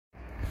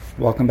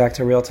Welcome back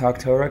to Real Talk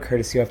Torah,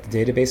 courtesy of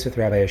the database with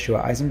Rabbi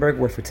Yeshua Eisenberg,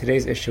 where for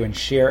today's issue and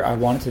share, I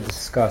wanted to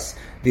discuss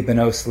the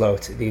Benos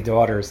Lot, the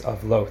daughters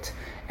of Lot,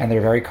 and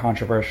their very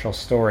controversial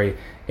story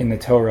in the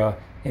Torah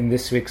in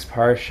this week's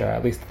parsha,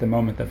 at least at the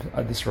moment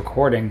of this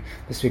recording.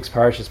 This week's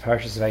parsha is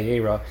Parshas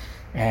Vayeira,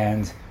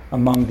 and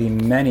among the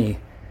many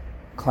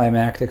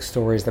climactic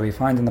stories that we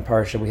find in the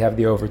parsha, we have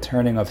the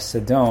overturning of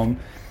Sodom,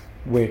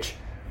 which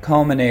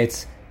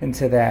culminates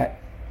into that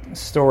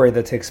story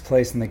that takes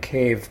place in the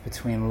cave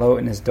between Lot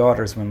and his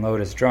daughters when Lot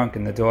is drunk,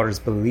 and the daughters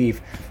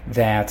believe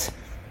that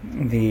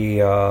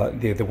the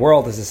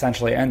world has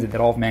essentially ended,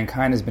 that all of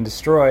mankind has been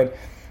destroyed.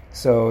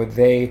 So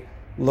they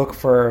look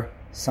for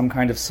some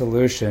kind of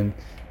solution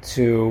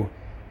to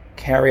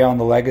carry on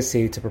the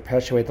legacy, to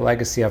perpetuate the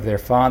legacy of their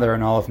father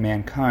and all of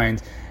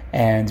mankind.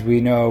 And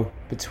we know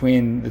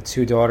between the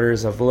two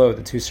daughters of Lot,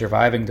 the two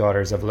surviving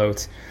daughters of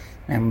Lot,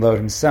 and Lot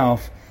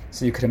himself,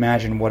 so you could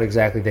imagine what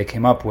exactly they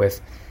came up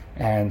with.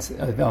 And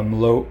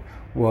Lot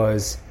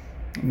was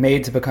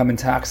made to become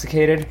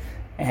intoxicated,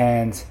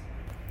 and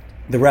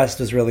the rest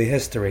is really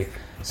history.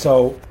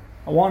 So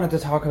I wanted to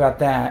talk about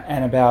that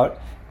and about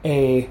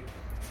a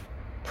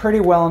pretty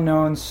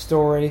well-known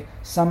story.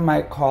 Some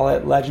might call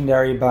it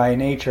legendary by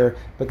nature,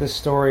 but this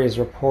story is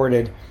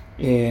reported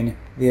in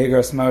the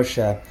Igros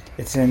Moshe.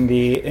 It's in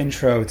the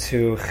intro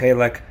to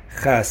Cheilek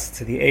Ches,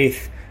 to the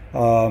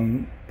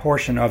 8th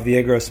portion of the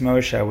Igros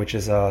Moshe, which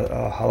is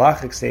a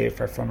halachic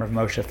sefer from Rav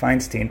Moshe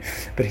Feinstein.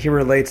 But he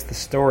relates the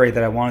story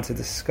that I wanted to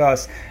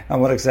discuss and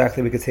what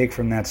exactly we could take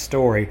from that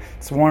story.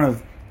 It's one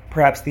of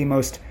perhaps the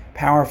most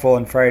powerful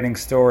and frightening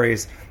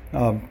stories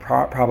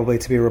probably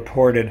to be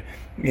reported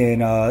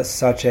in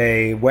such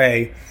a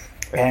way.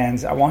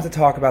 And I want to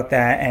talk about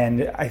that,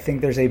 and I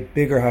think there's a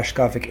bigger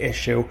Hashkafah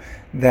issue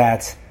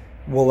that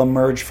will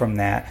emerge from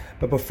that.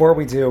 But before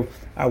we do,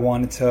 I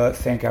wanted to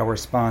thank our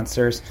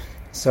sponsors.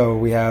 So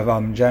we have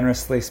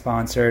generously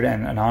sponsored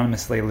and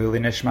anonymously Luli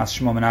Nishmas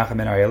Shmuel Menachem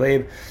Ben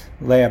Aryaleib,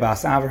 Leah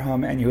Bas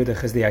Avraham, and Yehuda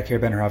Chizdi Akir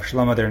Ben Rav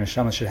Shlomo. Their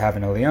neshama should have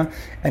an aliyah.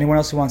 Anyone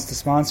else who wants to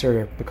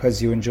sponsor because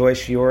you enjoy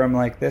shiurim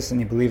like this and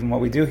you believe in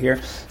what we do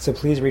here, so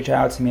please reach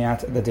out to me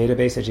at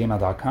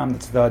thedatabase@gmail.com.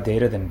 That's the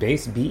data then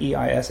base,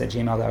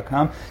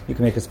 BEIS@gmail.com. You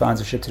can make a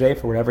sponsorship today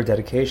for whatever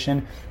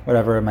dedication,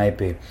 whatever it might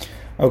be.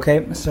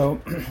 Okay,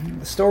 so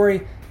the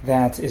story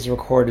that is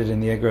recorded in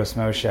the Igros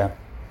Moshe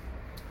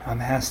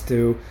has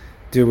to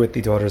do with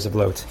the daughters of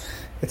Lot.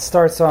 It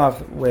starts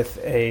off with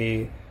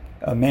a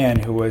man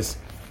who was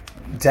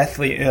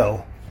deathly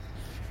ill,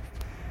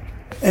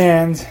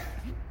 and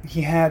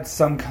he had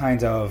some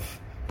kind of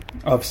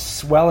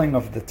swelling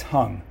of the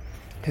tongue.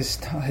 His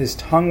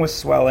tongue was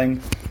swelling,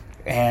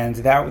 and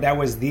that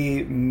was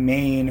the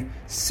main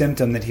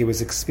symptom that he was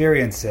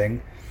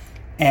experiencing.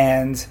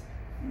 And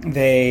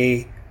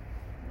they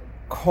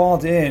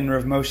called in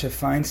Rav Moshe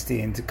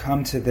Feinstein to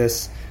come to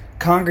this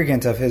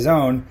congregant of his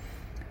own,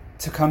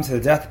 to come to the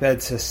deathbed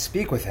to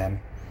speak with him.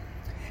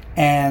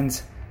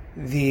 And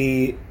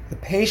the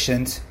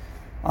patient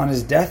on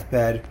his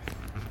deathbed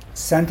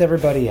sent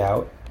everybody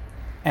out,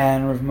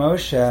 and Rav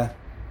Moshe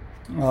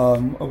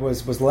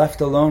was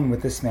left alone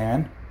with this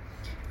man.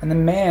 And the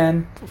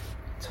man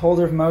told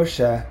Rav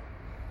Moshe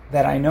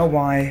that I know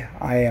why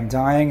I am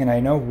dying, and I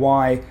know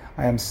why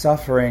I am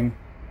suffering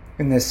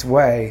in this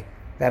way,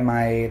 that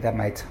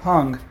my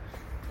tongue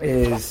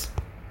is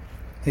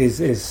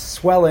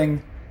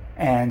swelling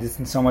and it's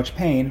in so much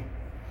pain.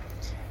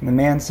 And the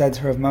man said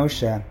to Rav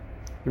Moshe,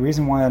 the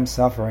reason why I'm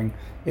suffering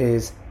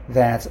is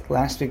that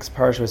last week's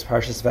parsha was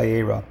Parshas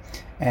Vayeira,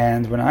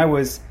 and when I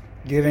was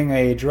giving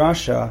a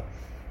drasha,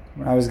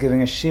 when I was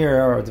giving a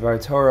shir or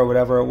Dvar Torah,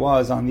 whatever it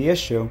was, on the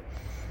issue,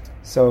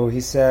 so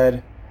he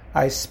said,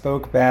 I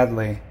spoke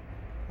badly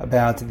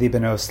about the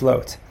Benos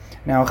Lot.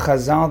 Now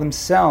Chazal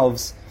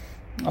themselves,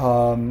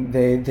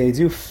 they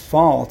do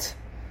fault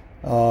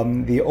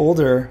the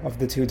older of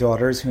the two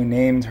daughters, who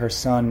named her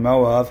son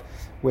Moav,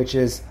 which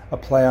is a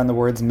play on the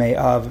words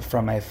Me'av,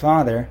 from my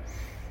father,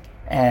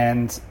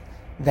 and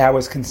that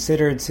was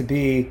considered to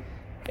be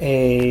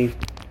a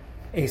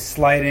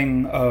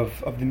slighting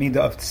of the midah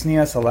of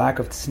tznius, a lack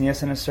of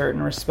tznius in a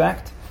certain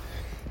respect.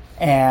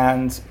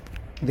 And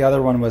the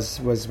other one was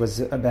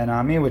Ben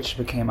Ami, which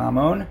became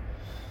Ammon.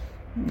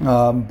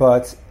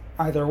 But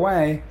either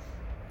way,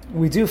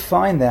 we do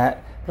find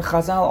that. But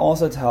Chazal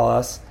also tell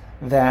us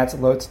that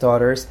Lot's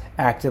daughters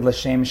acted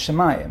l'shem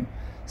shemayim.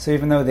 So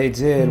even though they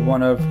did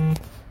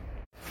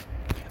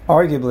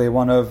arguably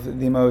one of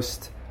the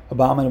most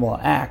abominable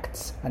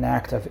acts, an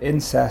act of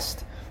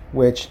incest,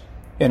 which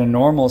in a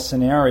normal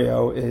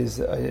scenario is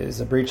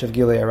a breach of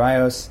Gilei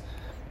Arayos,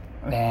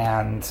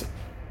 and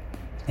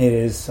it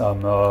is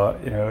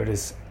it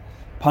is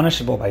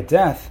punishable by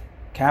death,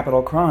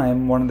 capital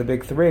crime, one of the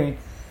big three.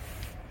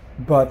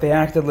 But they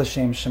acted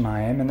l'shem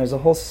shemayim, and there's a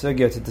whole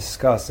sugya to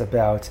discuss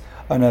about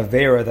an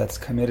Vayeira that's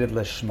committed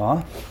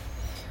lishma.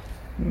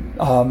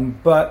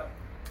 But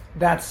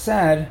that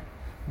said,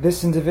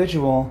 this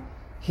individual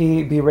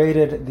he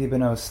berated the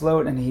Benos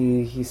Lot, and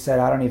he said,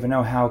 I don't even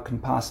know how it can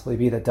possibly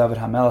be that David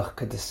HaMelech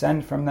could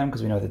descend from them,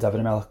 because we know that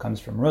David HaMelech comes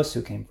from Rus,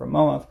 who came from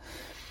Moab.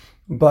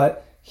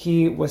 But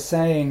he was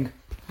saying,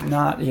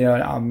 not,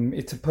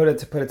 to put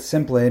it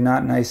simply,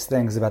 not nice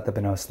things about the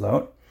Benos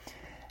Lot.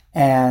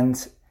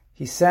 And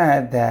he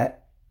said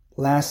that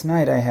last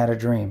night I had a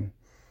dream,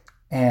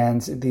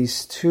 and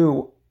these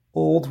two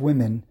old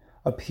women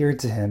appeared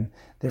to him.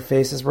 Their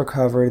faces were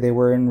covered, they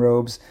were in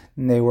robes,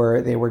 and they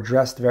were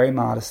dressed very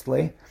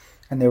modestly,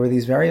 and they were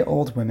these very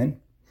old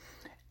women,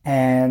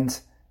 and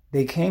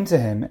they came to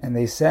him and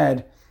they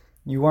said,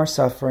 you are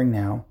suffering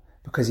now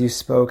because you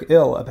spoke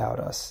ill about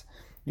us.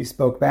 You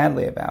spoke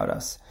badly about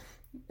us.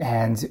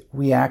 And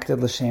we acted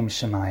l'shem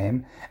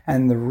shemayim,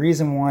 and the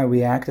reason why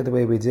we acted the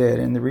way we did,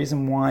 and the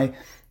reason why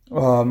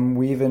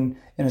we even,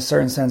 in a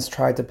certain sense,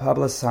 tried to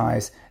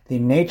publicize the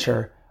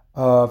nature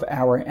of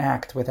our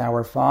act with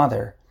our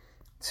Father,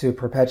 to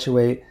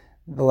perpetuate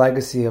the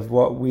legacy of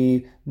what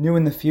we knew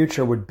in the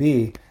future would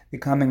be the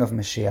coming of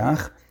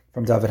Mashiach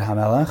from David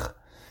HaMelech.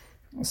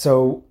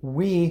 So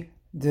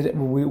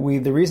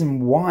the reason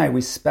why we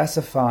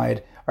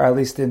specified, or at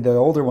least the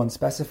older one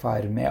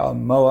specified,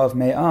 Moav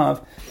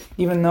Me'av,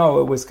 even though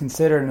it was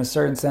considered in a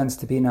certain sense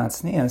to be not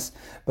tznius,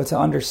 but to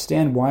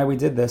understand why we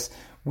did this,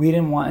 we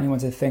didn't want anyone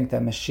to think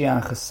that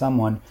Mashiach is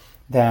someone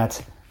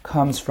that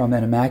comes from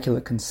an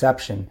immaculate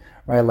conception,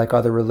 right, like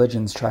other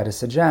religions try to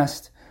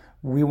suggest.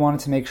 We wanted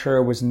to make sure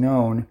it was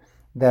known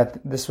that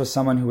this was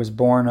someone who was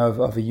born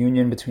of a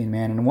union between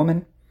man and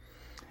woman,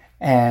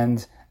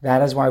 and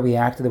that is why we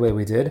acted the way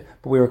we did.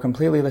 But we were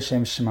completely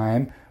l'shem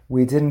shemayim.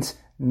 We didn't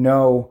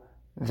know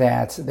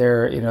that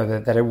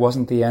that it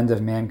wasn't the end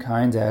of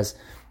mankind as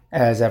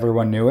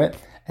everyone knew it,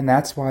 and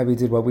that's why we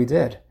did what we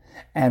did.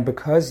 And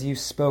because you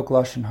spoke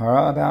lashon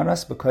hara about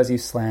us, because you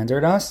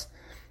slandered us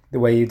the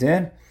way you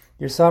did,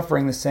 you're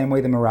suffering the same way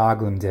the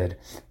Meraglim did,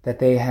 that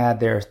they had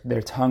their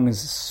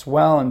tongues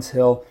swell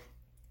until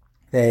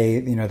they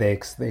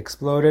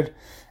exploded,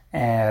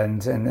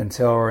 and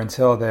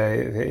until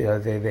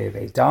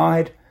they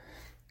died,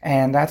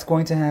 and that's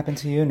going to happen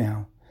to you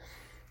now.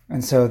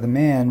 And so the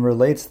man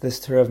relates this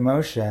to Rav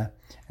Moshe,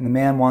 and the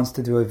man wants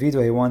to do a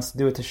vidui, he wants to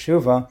do a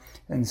teshuvah,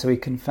 and so he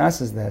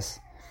confesses this,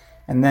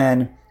 and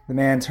then the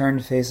man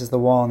turned, faces the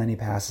wall, and then he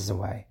passes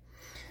away.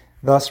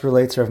 Thus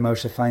relates Rav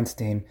Moshe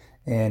Feinstein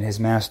in his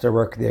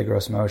masterwork, the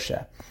Igros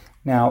Moshe.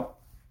 Now,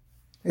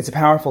 it's a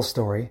powerful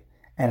story,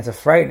 and it's a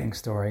frightening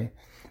story.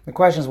 The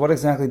question is, what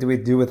exactly do we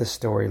do with a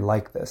story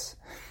like this?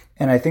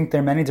 And I think there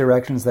are many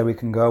directions that we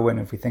can go in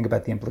if we think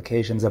about the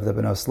implications of the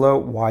Benos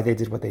Lot, why they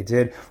did what they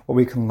did, what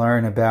we can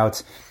learn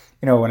about,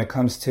 when it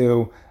comes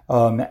to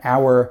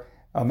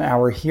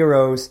our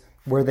heroes,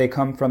 where they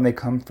come from. They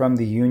come from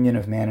the union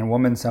of man and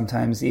woman,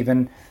 sometimes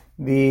even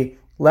the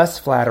less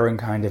flattering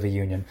kind of a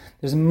union.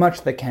 There's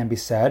much that can be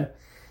said,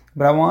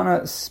 but I want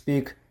to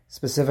speak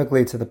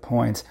specifically to the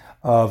point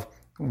of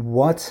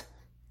what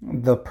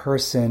the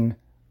person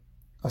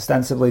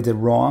ostensibly did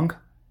wrong,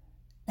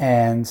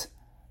 and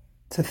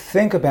to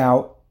think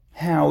about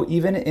how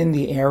even in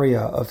the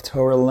area of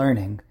Torah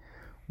learning,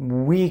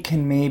 we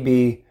can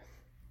maybe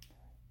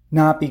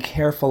not be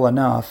careful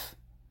enough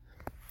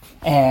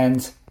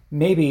and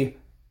maybe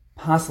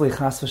possibly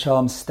chas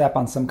v'shalom step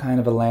on some kind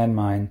of a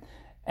landmine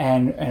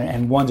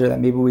and wonder that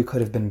maybe we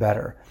could have been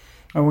better.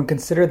 And when we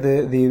consider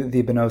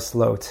the Benos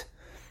Lot,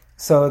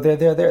 so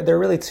there are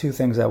really two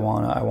things I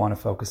want to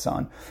focus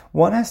on.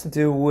 One has to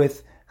do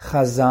with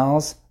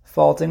Chazal's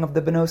faulting of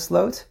the Benos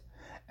Lot,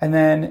 and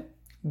then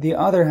the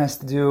other has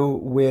to do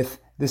with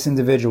this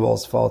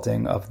individual's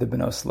faulting of the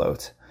Benos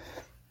Lot.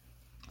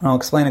 And I'll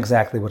explain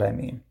exactly what I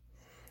mean.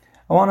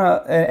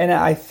 And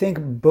I think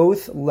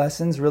both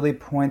lessons really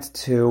point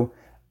to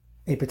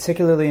a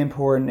particularly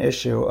important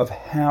issue of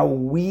how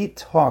we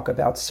talk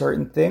about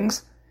certain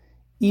things,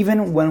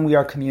 even when we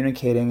are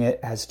communicating it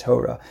as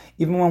Torah,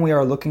 even when we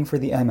are looking for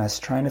the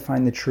emes, trying to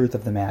find the truth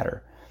of the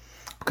matter.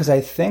 Because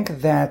I think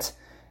that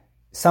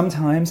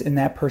sometimes in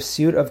that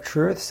pursuit of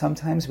truth,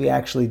 sometimes we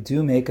actually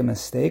do make a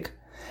mistake,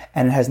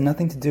 and it has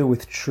nothing to do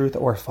with truth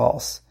or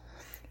false.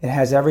 It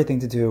has everything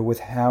to do with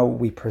how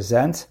we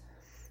present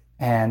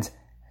and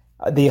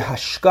the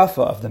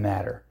hashkafah of the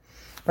matter.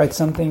 Right,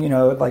 something,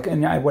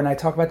 when I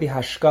talk about the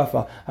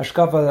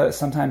hashkafah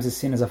sometimes is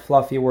seen as a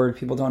fluffy word.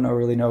 People don't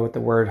really know what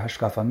the word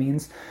hashkafah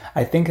means.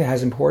 I think it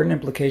has important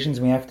implications.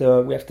 We have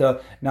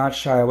to not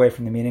shy away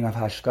from the meaning of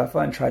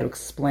hashkafah and try to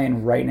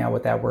explain right now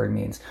what that word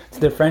means. To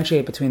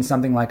differentiate between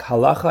something like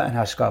halacha and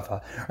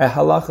hashkafah. Right,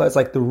 halacha is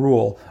like the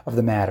rule of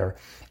the matter.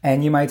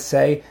 And you might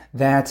say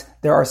that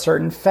there are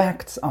certain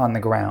facts on the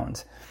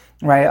ground.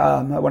 Right,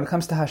 when it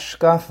comes to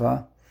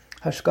hashkafah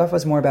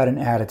is more about an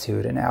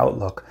attitude, an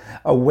outlook,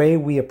 a way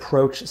we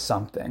approach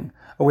something,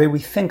 a way we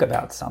think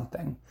about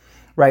something,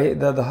 right?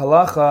 The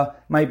halacha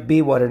might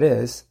be what it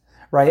is,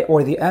 right?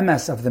 Or the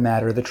emes of the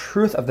matter, the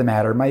truth of the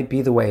matter might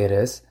be the way it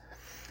is,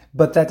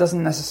 but that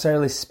doesn't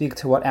necessarily speak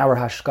to what our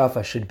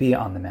hashkafah should be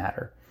on the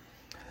matter.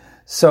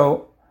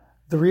 So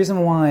The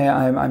reason why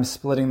I'm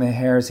splitting the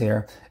hairs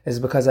here is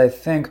because I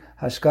think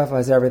Hashkafah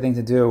has everything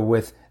to do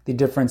with the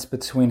difference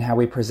between how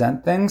we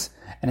present things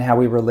and how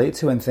we relate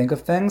to and think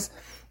of things.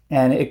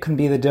 And it can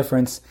be the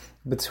difference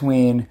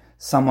between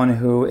someone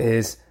who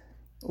is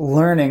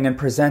learning and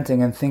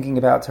presenting and thinking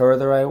about Torah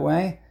the right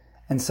way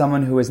and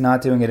someone who is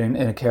not doing it in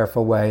a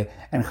careful way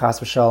and chas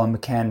v'shalom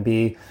can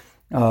be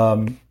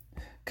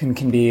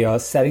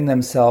setting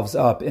themselves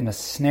up in a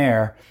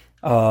snare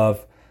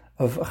of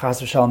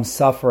chas v'shalom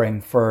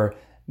suffering for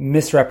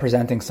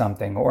misrepresenting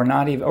something,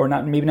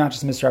 maybe not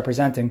just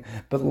misrepresenting,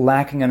 but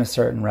lacking in a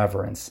certain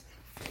reverence.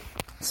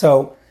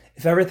 So,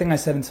 if everything I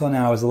said until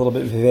now is a little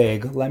bit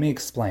vague, let me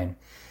explain.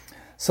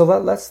 So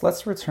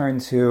let's return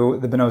to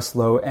the Benos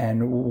Lot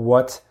and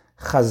what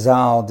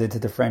Chazal did to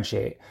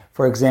differentiate.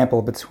 For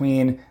example,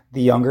 between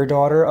the younger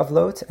daughter of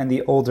Lot and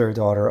the older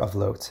daughter of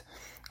Lot.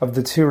 Of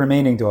the two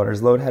remaining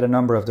daughters, Lot had a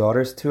number of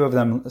daughters. Two of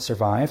them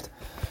survived,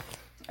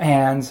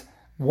 and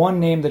one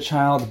named the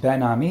child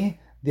Ben Ami.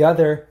 The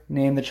other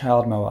named the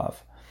child Moav.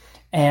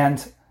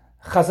 And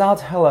Chazal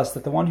tell us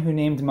that the one who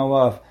named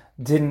Moav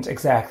didn't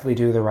exactly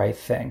do the right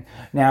thing.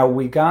 Now,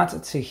 we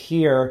got to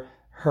hear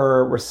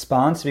her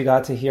response, we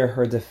got to hear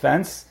her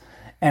defense,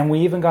 and we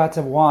even got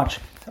to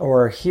watch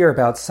or hear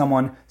about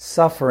someone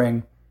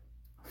suffering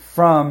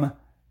from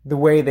the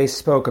way they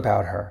spoke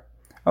about her.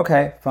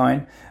 Okay,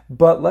 fine.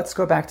 But let's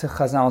go back to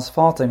Chazal's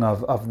faulting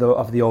of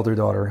the older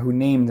daughter who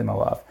named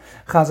Moav.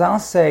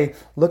 Chazal say,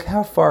 look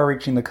how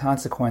far-reaching the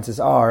consequences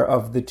are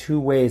of the two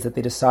ways that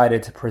they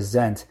decided to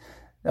present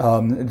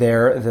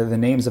the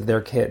names of their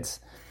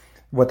kids,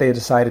 what they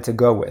decided to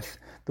go with.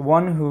 The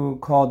one who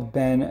called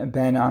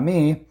Ben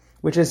Ami,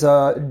 which is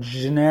a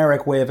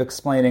generic way of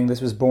explaining this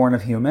was born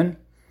of human.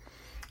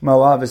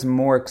 Moav is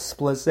more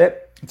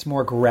explicit, it's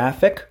more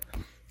graphic,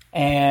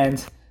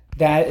 and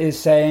that is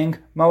saying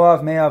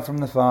Moav Me'av from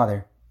the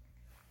father.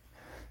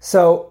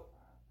 So,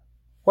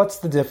 what's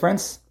the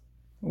difference?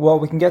 Well,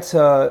 we can get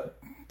to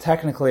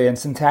technically and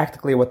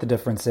syntactically what the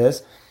difference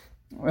is,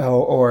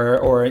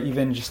 or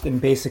even just in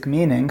basic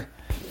meaning.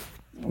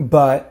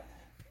 But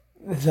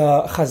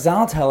the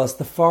Chazal tell us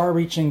the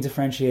far-reaching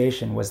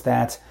differentiation was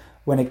that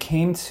when it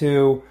came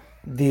to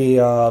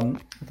the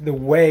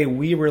way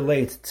we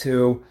relate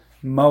to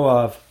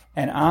Moav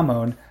and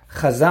Ammon,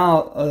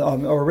 Chazal,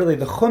 or really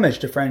the Chumash,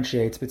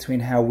 differentiates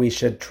between how we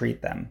should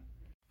treat them.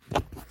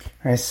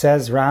 It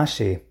says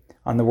Rashi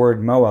on the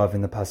word Moav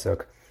in the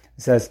pasuk.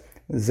 It says,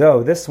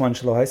 "Zo, this one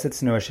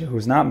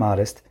who's not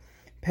modest.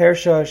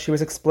 Persha, she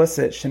was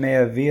explicit.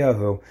 Shemea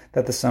viahu,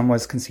 that the son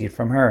was conceived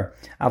from her.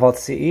 Aval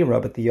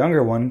tzi'ira, but the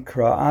younger one,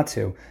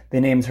 Kra'atu, they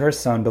named her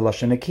son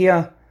B'lashon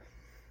Nekiah,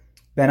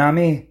 Ben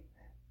Ami."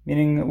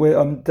 Meaning,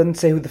 doesn't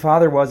say who the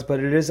father was, but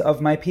it is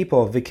of my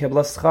people,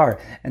 V'kibla schar.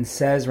 And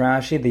says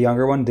Rashi, the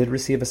younger one did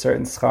receive a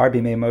certain schar,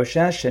 B'mei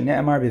Moshe,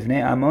 she'ne'amar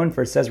b'vnei Ammon,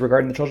 for it says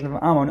regarding the children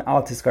of Ammon,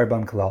 al tiskar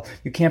bam kalal.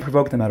 You can't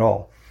provoke them at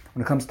all.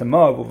 When it comes to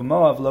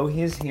Moav, lo,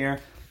 he is here,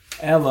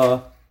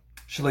 ella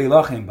shelo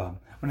yilachem bam.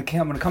 When it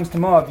comes to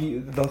Moav,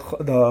 the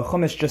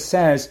Chumash just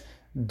says,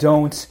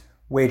 don't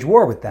wage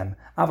war with them.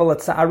 Aval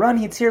tza'aran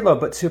hitzirlo,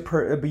 but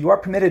you are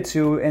permitted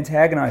to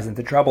antagonize them,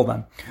 to trouble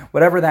them.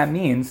 Whatever that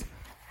means.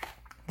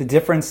 The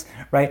difference,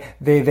 right?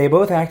 They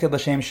both acted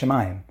l'shem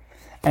shemayim,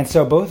 and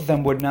so both of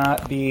them would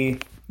not be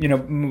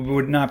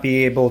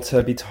able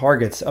to be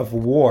targets of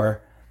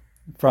war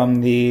from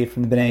the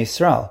Bnei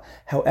Yisrael.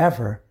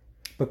 However,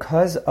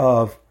 because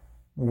of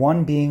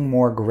one being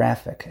more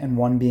graphic and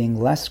one being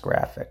less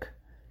graphic,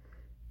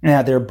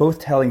 now they're both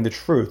telling the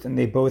truth, and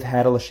they both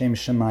had a l'shem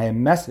shemayim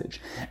message,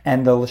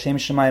 and the l'shem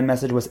shemayim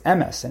message was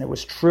emes, and it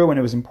was true and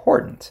it was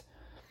important.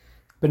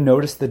 But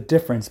notice the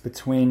difference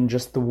between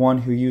just the one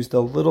who used a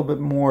little bit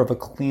more of a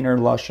cleaner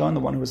lashon, the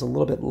one who was a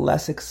little bit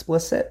less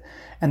explicit,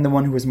 and the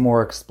one who was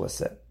more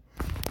explicit.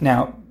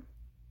 Now,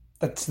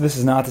 this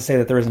is not to say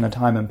that there isn't a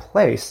time and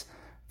place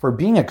for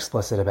being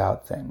explicit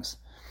about things,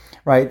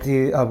 right?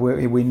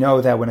 We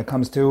know that when it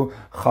comes to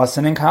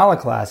chassan and kala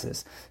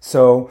classes,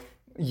 so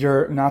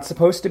you're not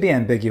supposed to be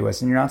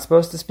ambiguous, and you're not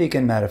supposed to speak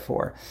in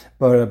metaphor.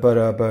 But a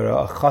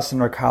chassan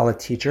or kala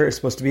teacher is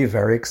supposed to be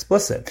very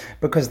explicit,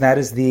 because that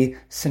is the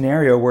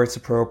scenario where it's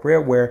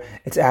appropriate, where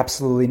it's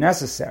absolutely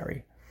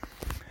necessary.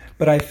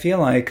 But I feel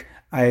like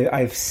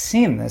I've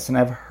seen this and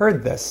I've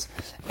heard this,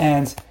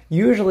 and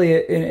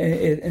usually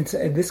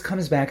this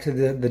comes back to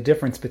the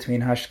difference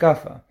between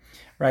Hashkafah,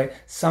 right?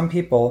 Some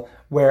people,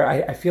 where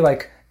I feel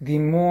like the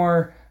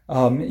more,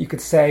 you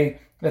could say,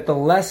 that the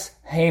less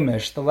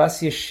hamish, the less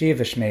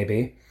yeshivish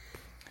maybe,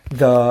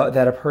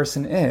 that a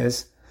person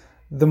is,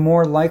 the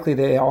more likely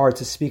they are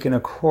to speak in a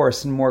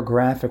coarse and more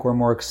graphic or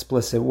more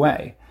explicit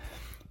way.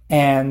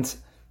 And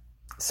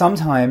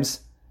sometimes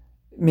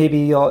maybe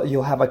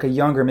you'll have like a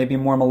younger, maybe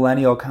more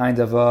millennial kind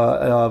of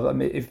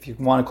if you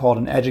want to call it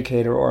an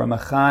educator or a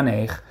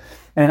mechanech,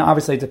 and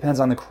obviously it depends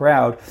on the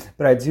crowd,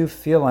 but I do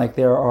feel like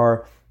there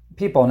are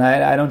people, and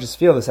I don't just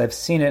feel this, I've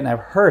seen it and I've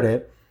heard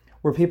it,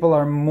 where people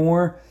are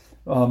more,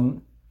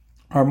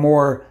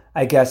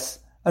 I guess,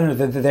 I don't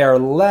know, they are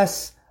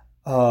less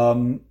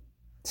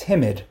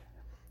timid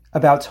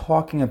about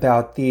talking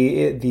about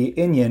the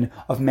inyan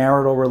of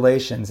marital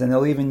relations, and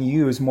they'll even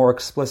use more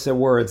explicit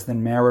words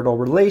than marital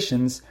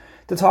relations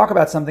to talk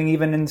about something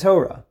even in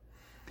Torah.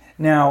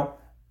 Now,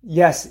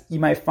 yes, you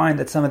might find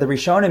that some of the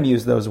Rishonim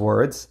use those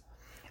words,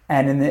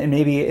 and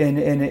maybe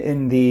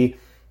in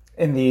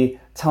the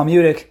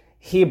Talmudic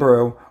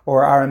Hebrew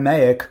or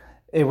Aramaic,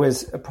 it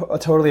was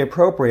totally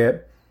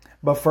appropriate.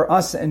 But for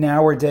us in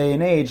our day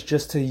and age,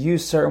 just to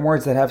use certain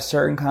words that have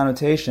certain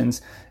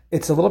connotations,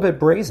 it's a little bit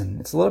brazen.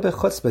 It's a little bit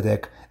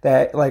chutzpahdik.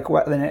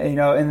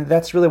 And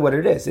that's really what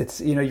it is.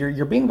 It's,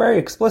 you're being very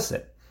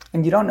explicit,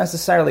 and you don't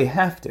necessarily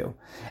have to.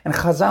 And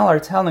Chazal are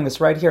telling us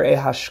right here a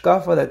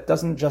hashkafah that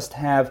doesn't just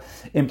have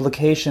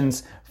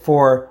implications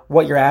for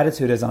what your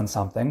attitude is on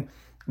something,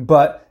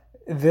 but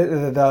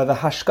the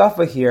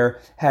hashkafah here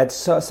had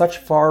such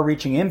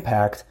far-reaching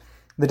impact.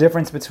 The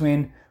difference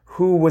between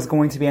who was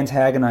going to be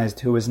antagonized,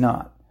 who was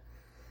not.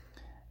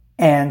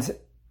 And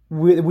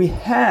we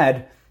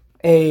had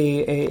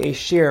a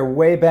share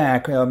way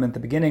back at the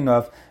beginning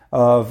of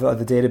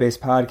the database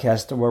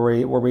podcast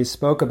where we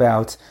spoke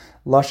about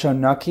lashon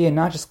naki, and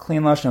not just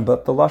clean lashon,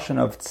 but the lashon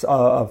of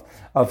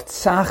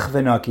tzach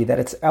v'naki, that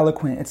it's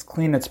eloquent, it's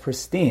clean, it's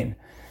pristine.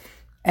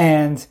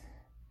 And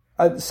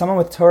someone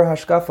with Torah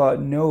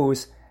hashkafa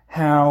knows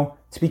how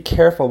to be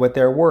careful with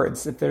their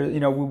words. If they're,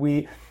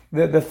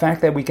 the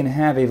fact that we can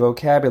have a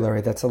vocabulary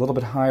that's a little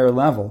bit higher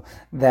level,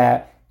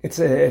 that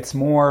it's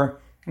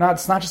more,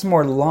 it's not just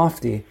more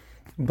lofty,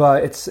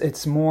 but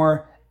it's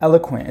more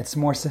eloquent, it's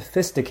more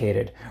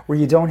sophisticated, where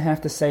you don't have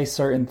to say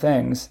certain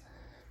things.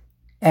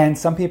 And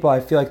some people,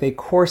 I feel like they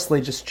coarsely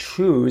just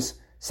choose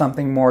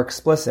something more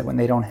explicit when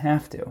they don't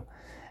have to.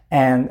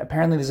 And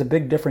apparently there's a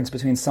big difference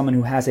between someone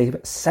who has a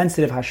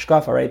sensitive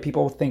hashkafa, right?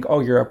 People think,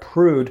 oh, you're a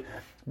prude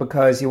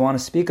because you want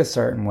to speak a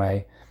certain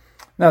way.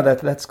 No,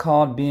 that's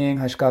called being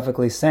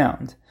hashkafically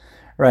sound,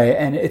 right?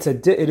 And it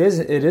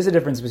is a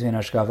difference between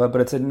hashkafa,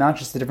 but it's not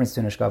just a difference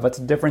between hashkafa. It's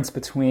a difference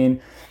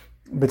between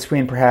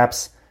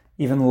perhaps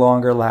even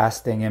longer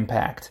lasting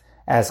impact,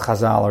 as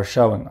Chazal are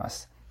showing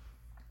us.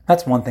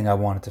 That's one thing I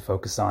wanted to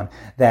focus on.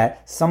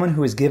 That someone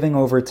who is giving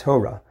over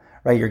Torah,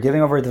 right? You're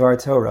giving over Dvar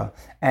Torah,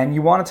 and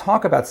you want to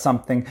talk about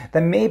something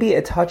that maybe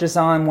it touches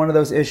on one of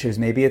those issues.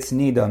 Maybe it's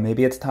Nida,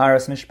 maybe it's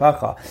Taras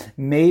Mishpacha,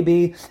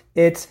 maybe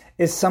it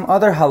is some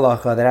other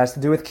halacha that has to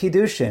do with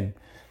Kiddushin.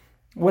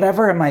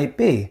 Whatever it might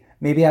be.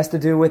 Maybe it has to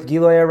do with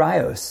Giloy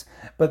Arayos.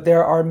 But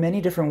there are many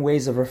different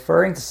ways of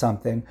referring to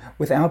something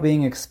without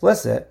being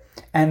explicit,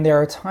 and there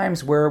are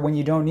times where when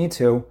you don't need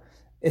to,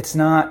 it's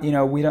not,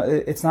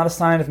 it's not a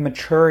sign of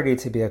maturity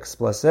to be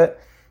explicit,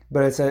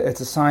 but it's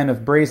a sign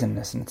of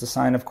brazenness, and it's a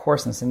sign of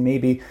coarseness, and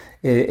maybe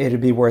it'd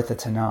be worth it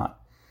to not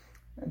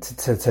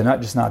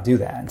do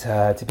that,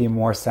 and to be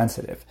more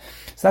sensitive.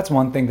 So that's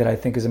one thing that I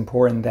think is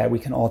important that we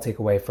can all take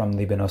away from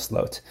the Benos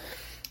Lot.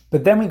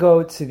 But then we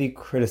go to the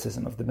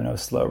criticism of the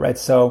Benos Lot, right?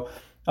 So,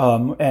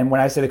 and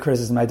when I say the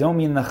criticism, I don't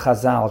mean the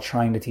Chazal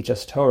trying to teach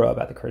us Torah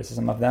about the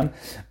criticism of them,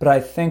 but I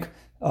think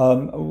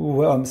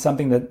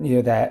something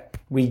that that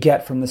we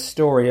get from the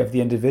story of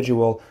the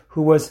individual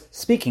who was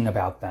speaking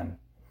about them.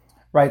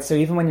 Right, so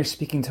even when you're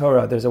speaking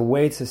Torah, there's a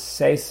way to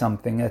say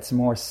something that's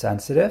more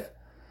sensitive.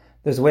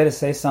 There's a way to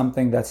say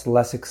something that's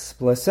less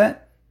explicit.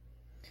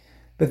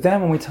 But then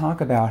when we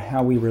talk about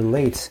how we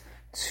relate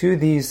to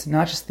these,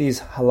 not just these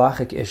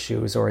halachic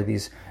issues or the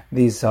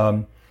issues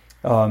of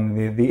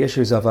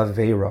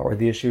Vayeira or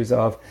the issues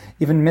of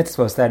even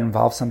mitzvos that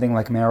involve something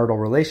like marital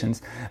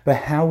relations, but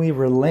how we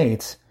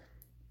relate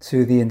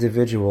to the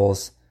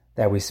individuals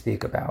that we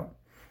speak about.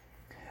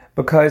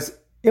 Because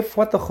if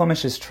what the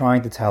Chumash is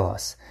trying to tell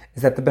us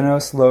is that the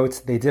Benos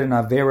Lot, they did an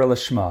Vayeira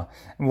Lishma,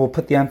 and we'll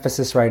put the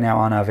emphasis right now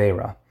on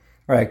Vayeira,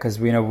 right? Because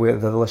we know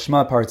the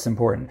Lishma part's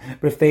important.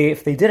 But if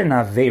they did an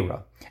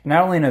Vayeira,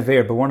 not only an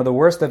Vayeira, but one of the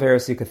worst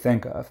Aveiros you could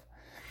think of,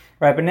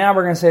 right? But now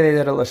we're going to say they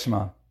did a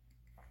Lishma.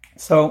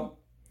 So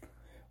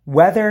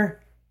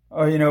whether,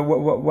 or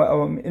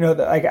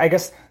I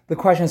guess the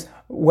question is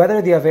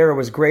whether the Vayeira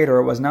was great or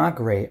it was not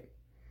great.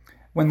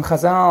 When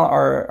Chazal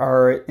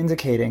are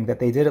indicating that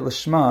they did it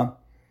Lishma,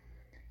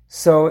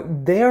 so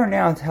they are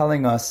now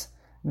telling us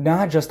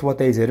not just what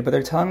they did, but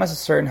they're telling us a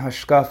certain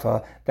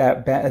hashkafah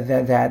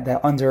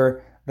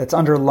that's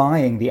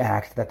underlying the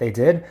act that they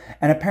did,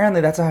 and apparently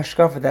that's a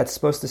hashkafah that's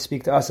supposed to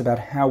speak to us about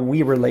how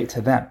we relate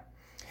to them.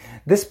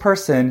 This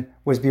person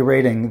was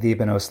berating the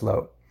Benos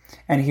Lot,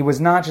 and he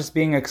was not just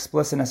being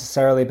explicit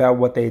necessarily about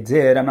what they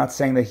did. I'm not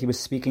saying that he was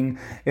speaking,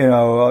 in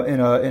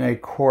a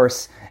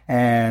coarse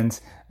and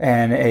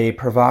a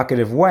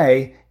provocative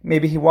way.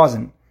 Maybe he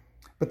wasn't.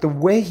 But the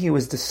way he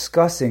was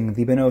discussing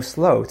the Benos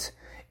Lot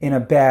in a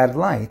bad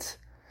light,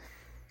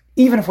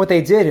 even if what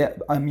they did,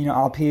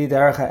 al pi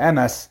derech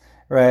ha'emes,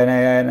 right,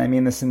 and I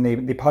mean this in the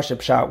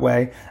Pashup shot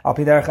way, al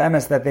pi derech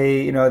ha'emes, that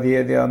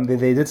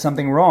they did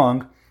something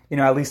wrong,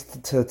 at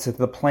least to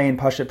the plain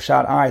Pashup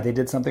shot eye, they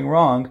did something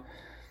wrong.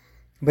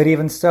 But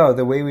even so,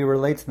 the way we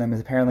relate to them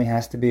apparently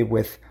has to be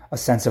with a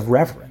sense of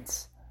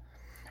reverence,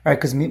 right?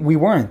 Because we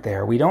weren't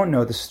there, we don't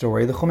know the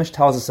story. The Chumash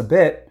tells us a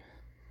bit.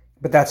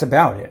 But that's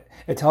about it.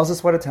 It tells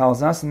us what it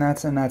tells us, and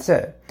that's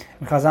it.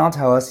 And Chazal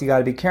tell us you got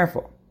to be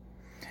careful.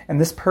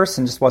 And this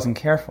person just wasn't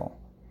careful.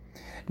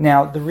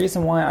 Now, the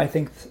reason why I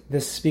think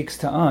this speaks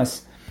to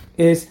us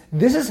is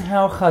this is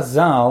how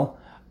Chazal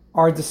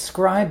are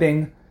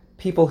describing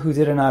people who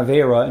did an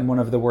Vayeira in one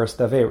of the worst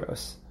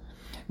Aveiros.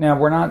 Now,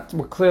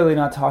 we're clearly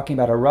not talking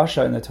about a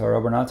Rasha in the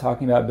Torah. We're not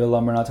talking about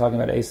Bilam. We're not talking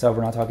about Esav.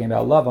 We're not talking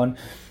about Lavan.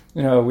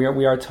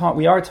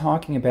 We are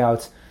talking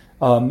about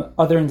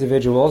other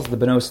individuals, the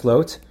Benos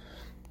Lot.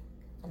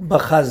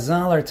 But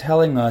Chazal are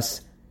telling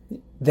us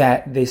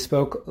that they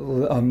spoke,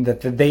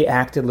 that they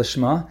acted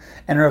lishma,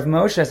 and Rav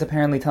Moshe is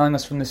apparently telling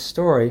us from this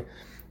story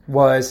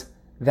was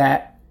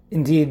that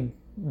indeed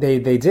they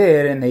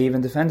did, and they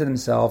even defended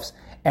themselves.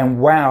 And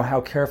wow,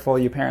 how careful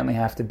you apparently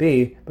have to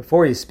be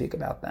before you speak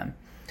about them.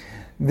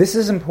 This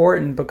is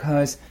important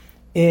because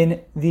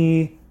in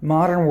the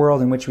modern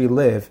world in which we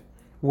live,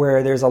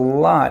 where there's a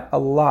lot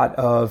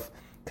of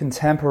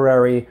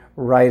contemporary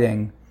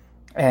writing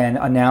and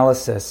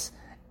analysis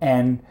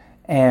and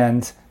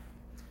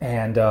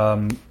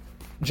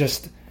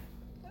just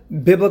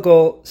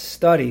biblical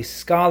study,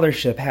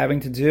 scholarship having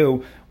to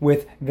do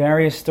with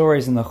various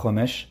stories in the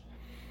Chumash.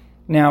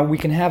 Now, we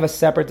can have a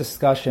separate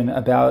discussion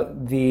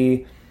about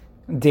the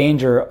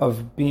danger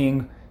of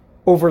being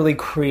overly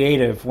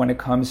creative when it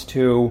comes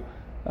to,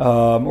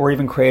 or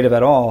even creative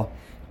at all,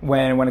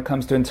 when it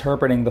comes to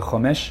interpreting the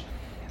Chumash.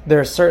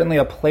 There's certainly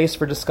a place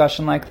for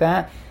discussion like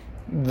that.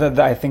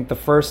 I think the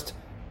first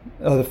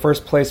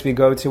place we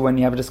go to when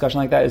you have a discussion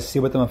like that is see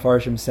what the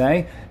Mefarshim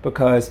say,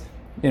 because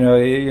you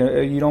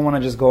don't want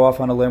to just go off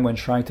on a limb when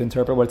trying to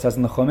interpret what it says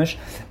in the Chumash.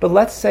 But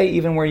let's say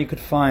even where you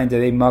could find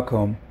a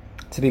makom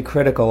to be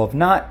critical of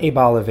not a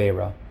Baal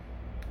Vayeira,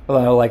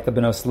 like the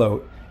Benos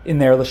Lot, in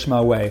their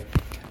Lishma way.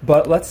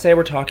 But let's say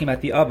we're talking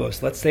about the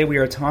Avos. Let's say we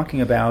are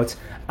talking about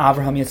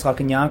Avraham, Yitzchak,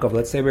 and Yaakov.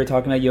 Let's say we're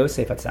talking about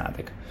Yosef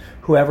HaTzadik.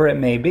 Whoever it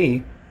may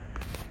be,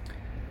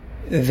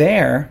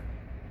 there,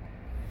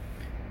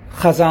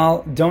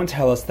 Chazal don't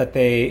tell us that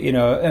they,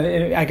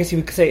 I guess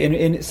you could say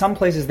in some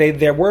places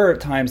there were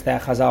times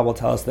that Chazal will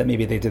tell us that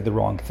maybe they did the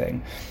wrong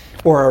thing.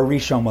 Or a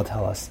Rishon will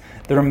tell us.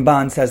 The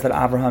Ramban says that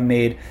Avraham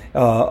made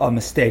a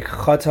mistake.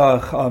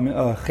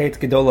 Chata chet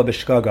gedola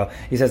b'shkaga.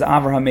 He says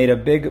Avraham made a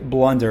big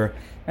blunder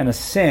and a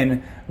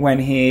sin when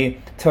he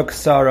took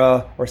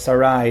Sarah or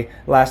Sarai,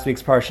 last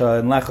week's parsha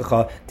in Lech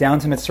Lecha, down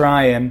to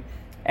Mitzrayim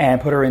and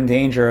put her in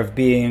danger of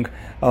being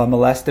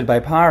molested by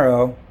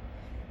Paro,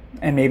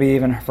 and maybe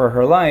even for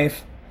her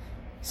life.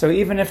 So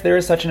even if there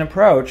is such an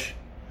approach,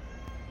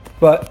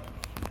 but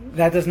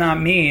that does not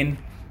mean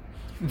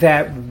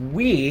that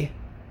we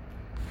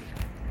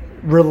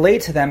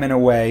relate to them in a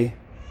way,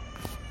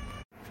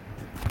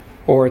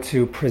 or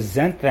to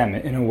present them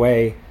in a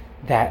way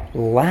that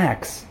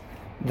lacks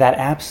that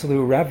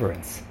absolute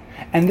reverence.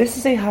 And this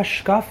is a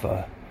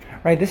hashkafah,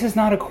 right? This is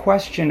not a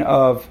question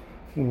of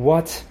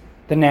what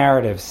the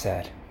narrative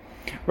said,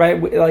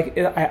 right? Like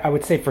I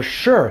would say for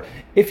sure,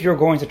 if you're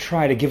going to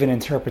try to give an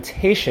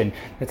interpretation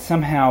that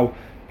somehow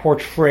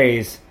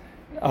portrays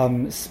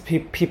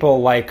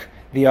people like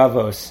the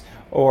Avos,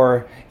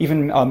 or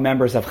even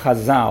members of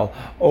Chazal,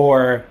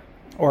 or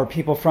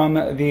people from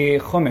the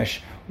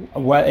Chumash.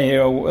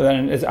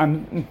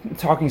 I'm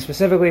talking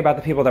specifically about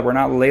the people that were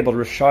not labeled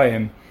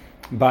Rishayim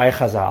by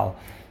Chazal.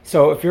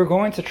 So if you're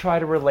going to try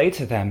to relate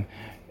to them,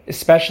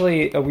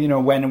 especially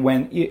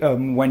when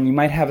you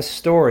might have a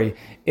story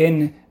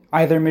in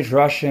either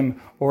Midrashim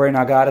or in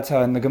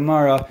Agadata and the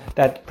Gemara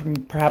that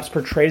perhaps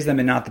portrays them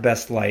in not the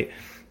best light.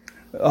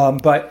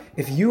 But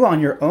if you on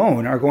your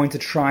own are going to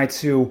try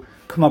to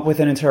come up with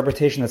an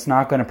interpretation that's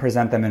not going to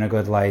present them in a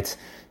good light,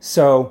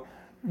 so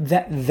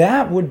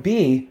that would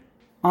be,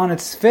 on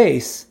its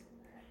face,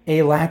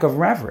 a lack of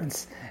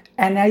reverence.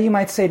 And now you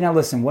might say, now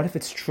listen, what if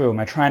it's true? Am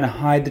I trying to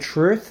hide the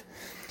truth?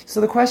 So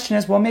the question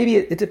is, well, maybe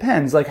it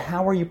depends. Like,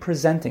 how are you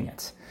presenting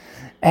it?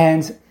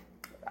 And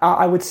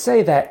I would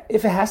say that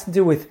if it has to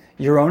do with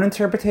your own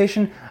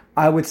interpretation,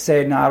 I would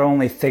say not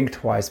only think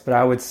twice, but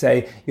I would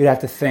say you'd have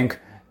to think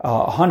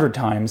 100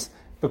 times,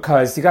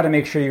 because you got to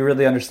make sure you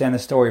really understand the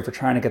story if you're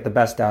trying to get the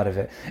best out of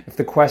it. If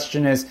the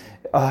question is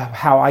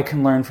how I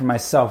can learn for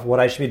myself, what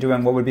I should be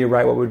doing, what would be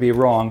right, what would be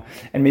wrong,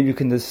 and maybe you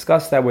can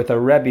discuss that with a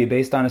Rebbe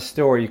based on a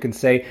story. You can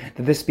say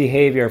that this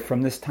behavior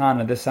from this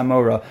Tana, this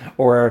Amora,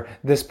 or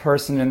this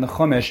person in the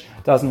Chumash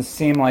doesn't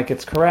seem like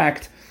it's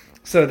correct.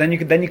 So then you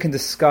can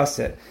discuss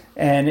it.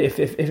 And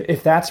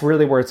if that's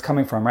really where it's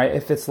coming from, right?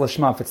 If it's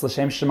Lishma, if it's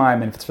L'Shem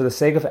Shemaim, and if it's for the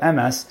sake of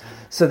MS,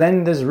 so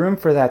then there's room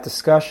for that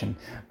discussion.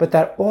 But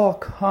that all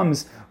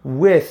comes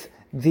with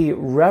the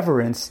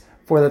reverence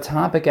for the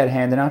topic at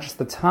hand, and not just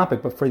the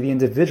topic, but for the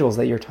individuals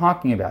that you're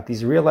talking about,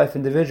 these real-life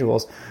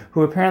individuals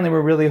who apparently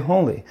were really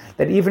holy.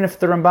 That even if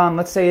the Ramban,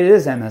 let's say it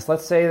is MS,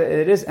 let's say that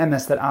it is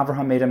MS that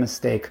Avraham made a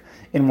mistake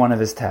in one of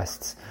his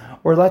tests.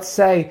 Or let's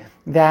say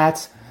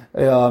that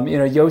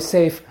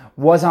Yosef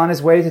was on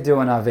his way to do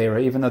an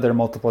Vayeira, even though there are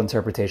multiple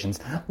interpretations.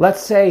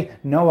 Let's say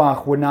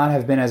Noach would not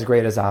have been as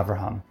great as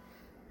Avraham.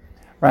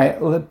 right?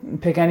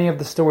 Pick any of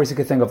the stories you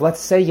could think of. Let's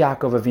say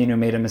Yaakov Avinu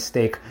made a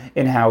mistake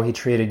in how he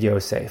treated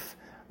Yosef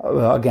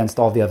against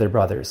all the other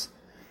brothers.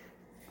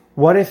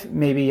 What if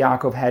maybe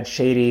Yaakov had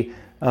shady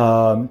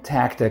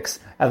tactics,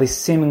 at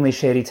least seemingly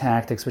shady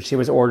tactics, which he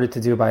was ordered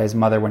to do by his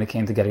mother when it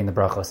came to getting the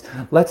brachos?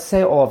 Let's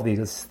say all of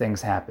these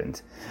things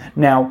happened.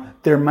 Now,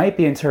 there might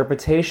be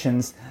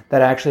interpretations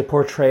that actually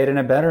portray it in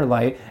a better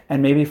light,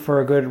 and maybe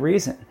for a good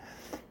reason.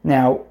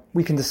 Now,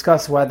 we can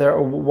discuss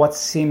what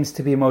seems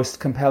to be most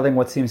compelling,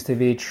 what seems to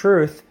be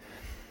truth,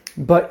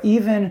 but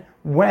even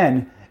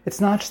when,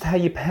 it's not just how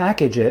you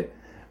package it,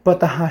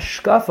 but the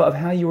hashkafah of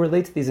how you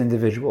relate to these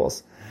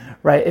individuals,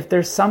 right? If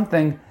there's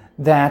something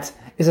that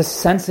is a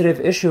sensitive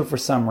issue for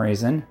some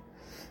reason,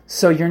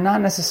 so you're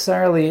not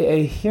necessarily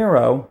a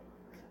hero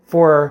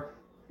for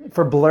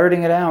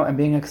blurting it out and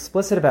being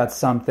explicit about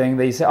something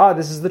that you say, oh,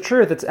 this is the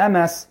truth, it's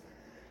MS.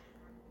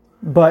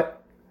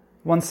 But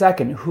one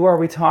second, who are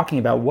we talking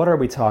about? What are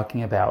we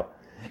talking about?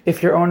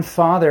 If your own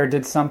father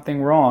did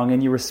something wrong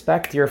and you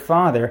respect your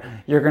father,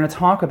 you're going to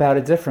talk about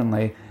it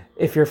differently.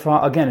 If your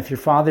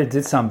father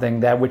did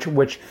something that which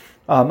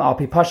Al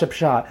Pi Pashup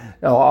Shot,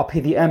 Al Pi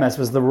the MS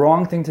was the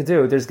wrong thing to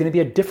do, there's going to be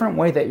a different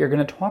way that you're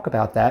going to talk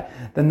about that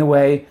than the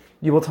way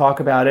you will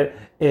talk about it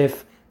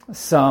if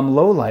some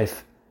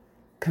lowlife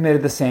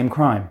committed the same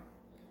crime.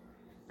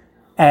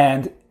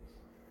 And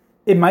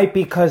it might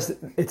be because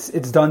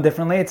it's done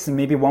differently. It's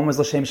maybe one was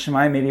l'shem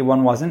shemayim, maybe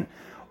one wasn't,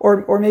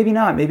 or maybe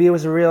not. Maybe it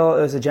was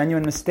a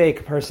genuine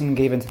mistake. A person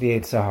gave into the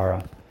Yetzer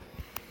Hara.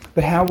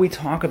 But how we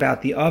talk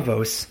about the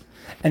avos,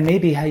 and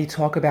maybe how you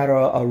talk about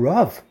a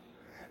rav,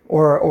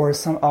 or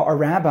a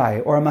rabbi,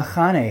 or a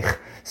machanech,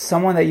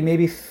 someone that you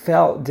maybe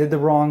felt did the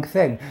wrong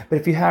thing. But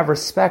if you have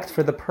respect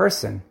for the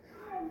person,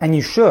 and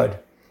you should,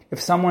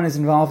 if someone is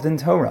involved in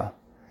Torah,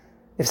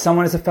 if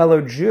someone is a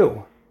fellow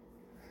Jew,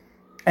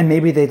 and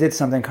maybe they did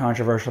something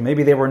controversial,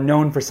 maybe they were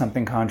known for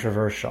something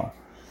controversial,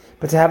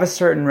 but to have a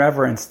certain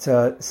reverence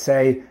to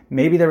say,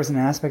 maybe there was an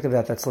aspect of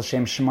that's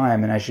l'shem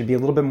shemayim, and I should be a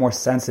little bit more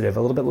sensitive,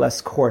 a little bit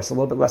less coarse, a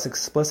little bit less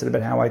explicit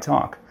about how I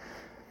talk.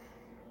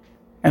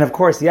 And of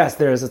course, yes,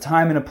 there is a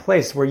time and a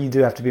place where you do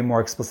have to be more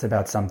explicit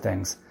about some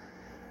things.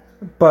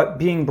 But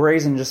being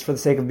brazen just for the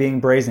sake of being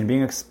brazen,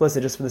 being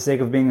explicit just for the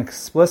sake of being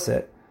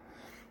explicit.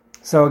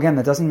 So again,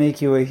 that doesn't make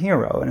you a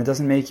hero, and it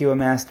doesn't make you a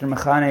master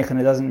machanech, and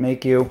it doesn't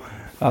make you,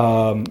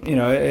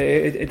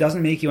 it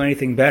doesn't make you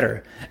anything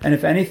better. And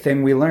if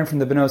anything, we learn from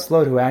the Benos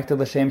Lot who acted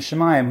l'shem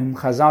shemayim, whom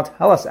Chazal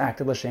tell us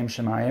acted l'shem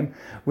shemayim.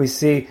 We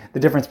see the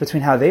difference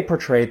between how they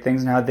portrayed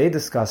things and how they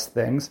discussed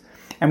things.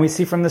 And we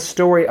see from the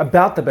story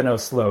about the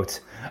Benos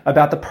Lot,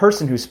 about the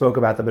person who spoke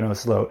about the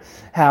Benos Lot,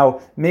 how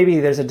maybe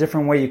there's a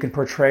different way you can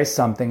portray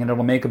something and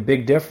it'll make a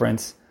big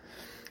difference.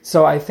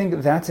 So I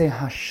think that's a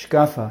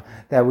hashkafah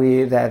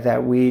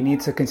that we need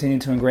to continue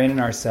to ingrain in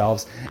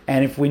ourselves.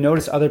 And if we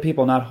notice other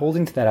people not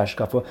holding to that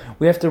hashkafah,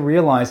 we have to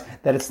realize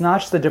that it's not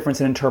just a difference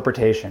in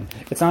interpretation.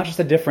 It's not just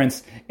a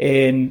difference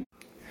in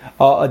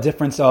a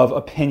difference of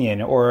opinion,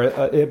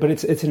 but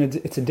it's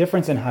a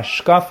difference in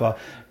hashkafah,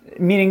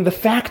 meaning the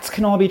facts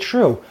can all be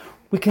true.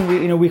 We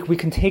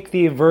can take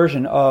the you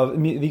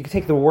can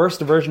take the worst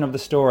version of the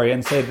story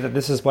and say that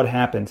this is what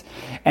happened.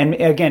 And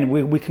again,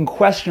 we can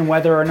question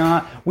whether or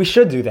not we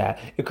should do that.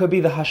 It could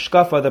be the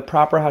hashkafah, the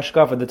proper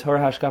hashkafah, the Torah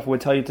hashkafah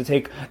would tell you to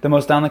take the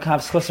most on the kav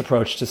schus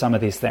approach to some of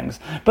these things.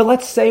 But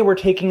let's say we're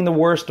taking the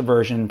worst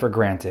version for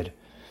granted.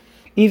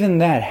 Even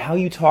that, how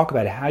you talk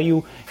about it,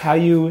 how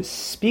you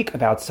speak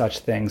about such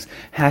things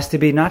has to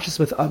be not just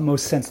with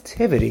utmost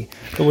sensitivity,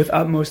 but with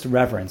utmost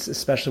reverence,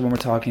 especially when we're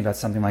talking about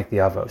something like the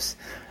avos.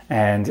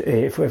 And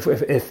if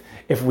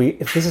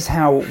this is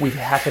how we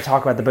have to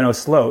talk about the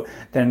Benos Lot,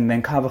 then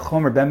Kav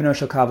V'chomer, Ben Beno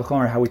Shel Kav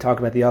V'chomer, how we talk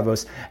about the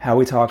avos, how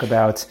we talk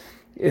about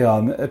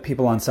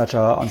people on such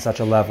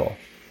a level.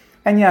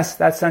 And yes,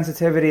 that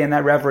sensitivity and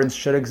that reverence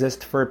should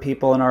exist for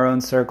people in our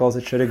own circles.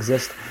 It should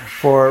exist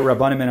for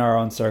Rabbanim in our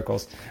own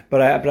circles.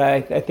 But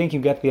I think you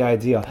get the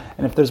idea.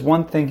 And if there's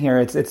one thing here,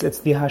 it's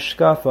the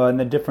hashkafah and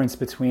the difference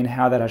between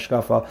how that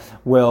hashkafah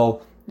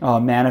will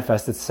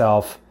manifest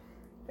itself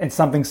in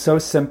something so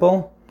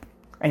simple,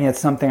 and yet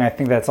something I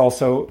think that's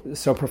also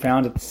so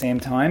profound at the same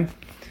time.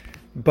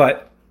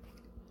 But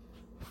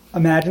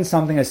imagine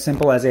something as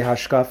simple as a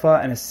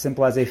hashkafah and as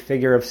simple as a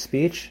figure of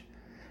speech,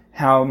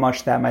 how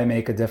much that might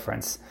make a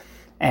difference.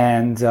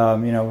 And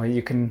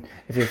you can,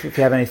 if you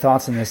have any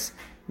thoughts on this,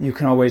 you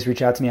can always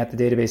reach out to me at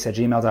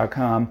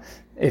thedatabase@gmail.com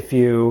if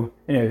you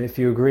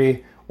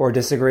agree or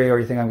disagree, or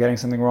you think I'm getting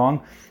something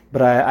wrong.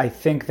 But I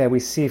think that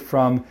we see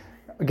from,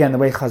 again, the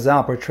way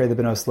Chazal portray the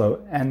Benos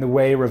Lot and the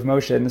way Rav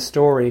Moshe in the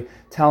story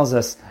tells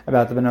us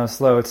about the Benos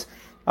Lot,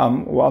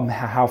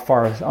 how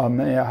far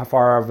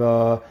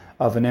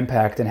of an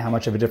impact and how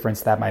much of a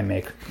difference that might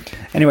make.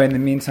 Anyway, in the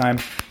meantime,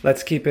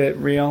 let's keep it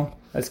real.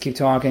 Let's keep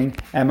talking,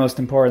 and most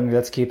importantly,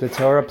 let's keep the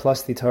Torah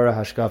plus the Torah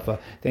Hashkafah.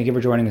 Thank you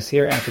for joining us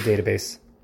here at the Database.